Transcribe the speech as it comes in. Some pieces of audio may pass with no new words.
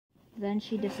Then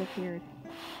she disappeared.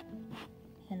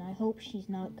 And I hope she's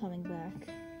not coming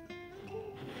back.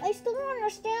 I still don't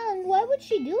understand. Why would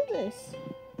she do this?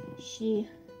 She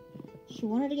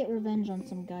wanted to get revenge on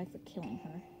some guy for killing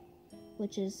her.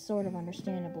 Which is sort of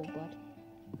understandable, but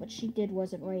what she did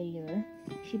wasn't right either.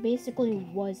 She basically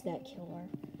was that killer.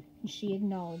 And she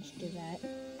acknowledged to that.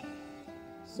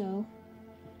 So,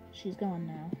 she's gone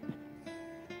now.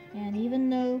 And even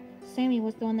though Sammy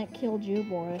was the one that killed you,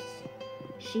 Boris,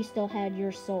 she still had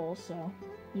your soul, so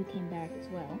you came back as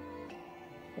well.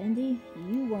 Bendy,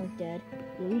 you weren't dead.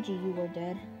 Luigi, you were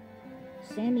dead.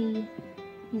 Sammy,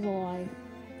 he's alive.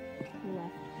 He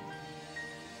left.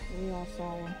 We all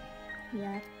saw him.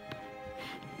 Yeah.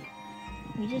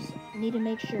 We just need to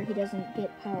make sure he doesn't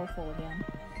get powerful again.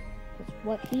 Because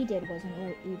what he did wasn't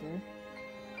right either.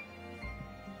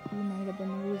 He might have been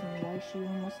the reason why she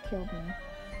almost killed me.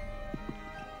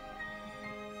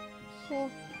 So,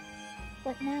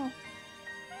 what now?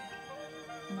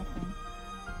 Nothing.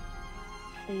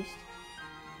 At least,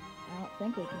 I don't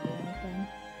think we can do anything.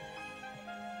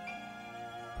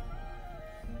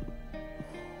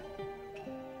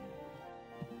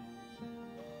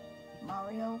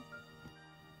 Mario?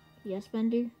 Yes,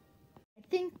 Bendy? I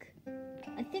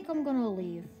think I'm gonna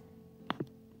leave.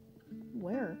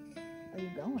 Where are you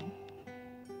going?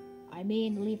 I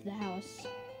mean, leave the house.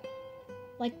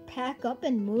 Like, pack up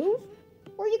and move?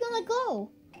 Where are you gonna go?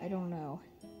 I don't know.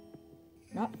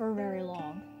 Not for very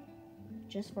long.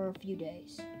 Just for a few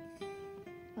days.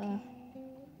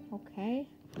 Okay.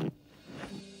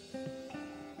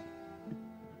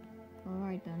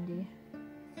 Alright, Bendy.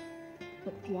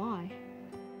 But why?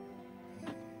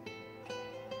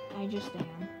 I just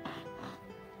am.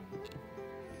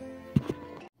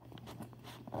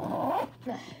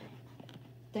 I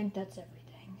think that's everything.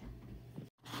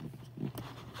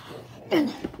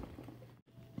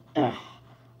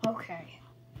 Okay.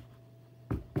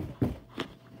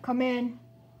 Come in.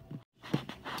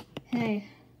 Hey.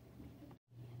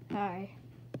 Hi.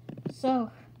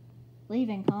 So,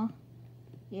 leaving, huh?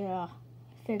 Yeah, I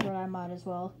figured I might as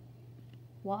well.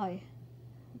 Why?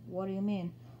 What do you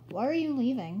mean? Why are you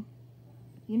leaving?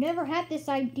 You never had this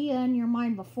idea in your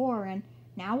mind before, and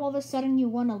now all of a sudden you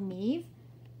want to leave?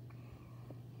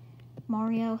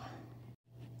 Mario,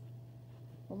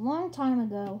 a long time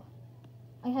ago,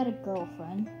 I had a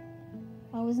girlfriend.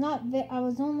 I was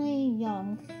only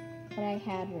young, but I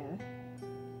had her.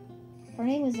 Her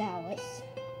name was Alice.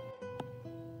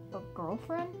 A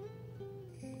girlfriend?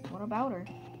 What about her?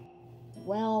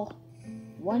 Well,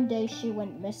 one day she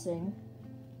went missing,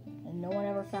 and no one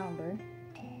ever found her.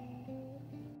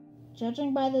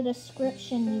 Judging by the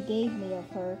description you gave me of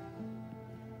her,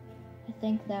 I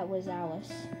think that was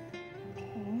Alice.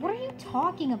 What are you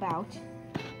talking about?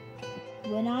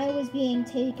 When I was being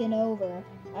taken over,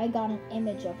 I got an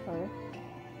image of her,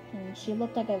 and she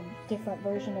looked like a different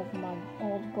version of my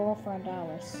old girlfriend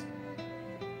Alice.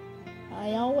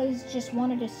 I always just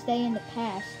wanted to stay in the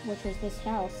past, which was this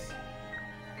house.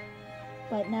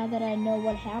 But now that I know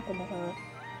what happened to her,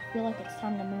 I feel like it's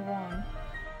time to move on.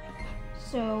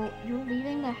 So, you're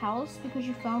leaving the house because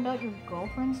you found out your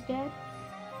girlfriend's dead?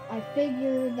 I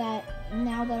figure that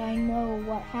now that I know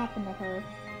what happened to her,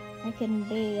 I can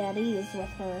be at ease with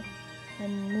her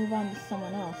and move on to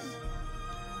someone else.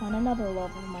 On another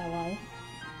love of my life.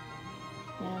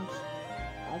 And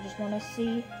I just want to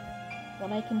see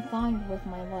what I can find with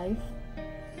my life.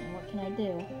 And what can I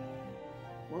do?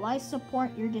 Well, I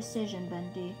support your decision,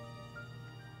 Bendy.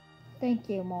 Thank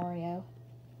you, Mario,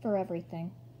 for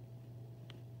everything.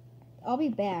 I'll be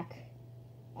back.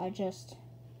 I just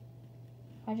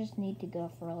need to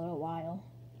go for a little while.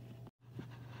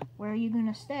 Where are you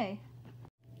gonna stay?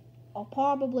 I'll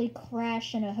probably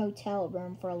crash in a hotel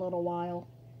room for a little while.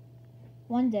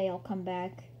 One day I'll come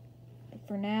back. But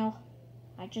for now,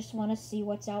 I just want to see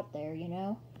what's out there, you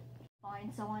know?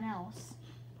 Find someone else.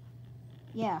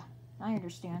 Yeah, I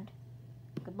understand.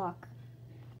 Good luck.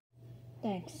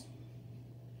 Thanks.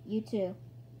 You too.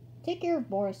 Take care of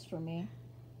Boris for me.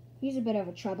 He's a bit of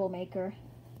a troublemaker.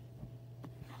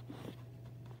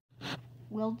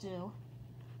 Will do.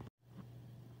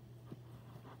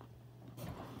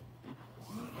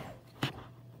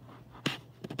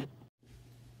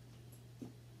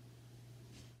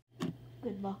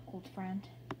 Good luck, old friend.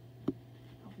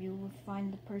 Hope you will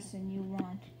find the person you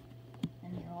want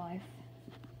in your life.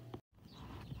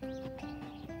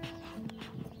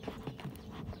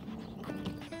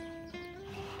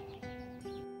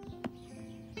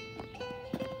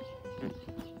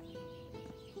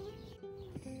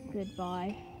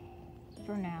 Goodbye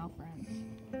for now, friends.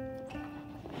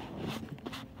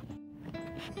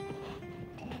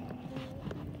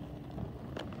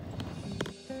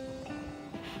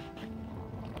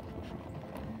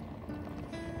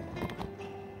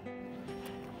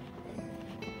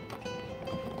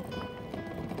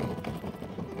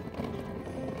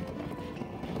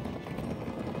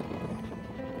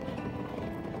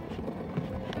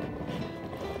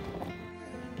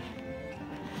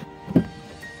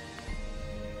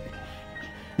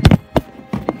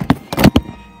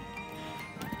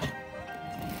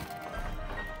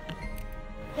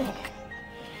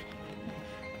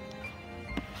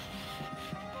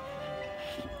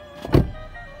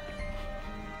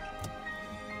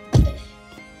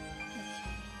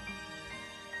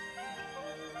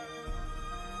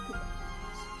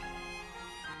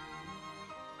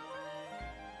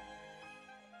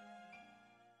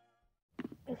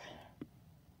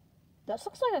 This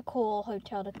looks like a cool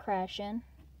hotel to crash in.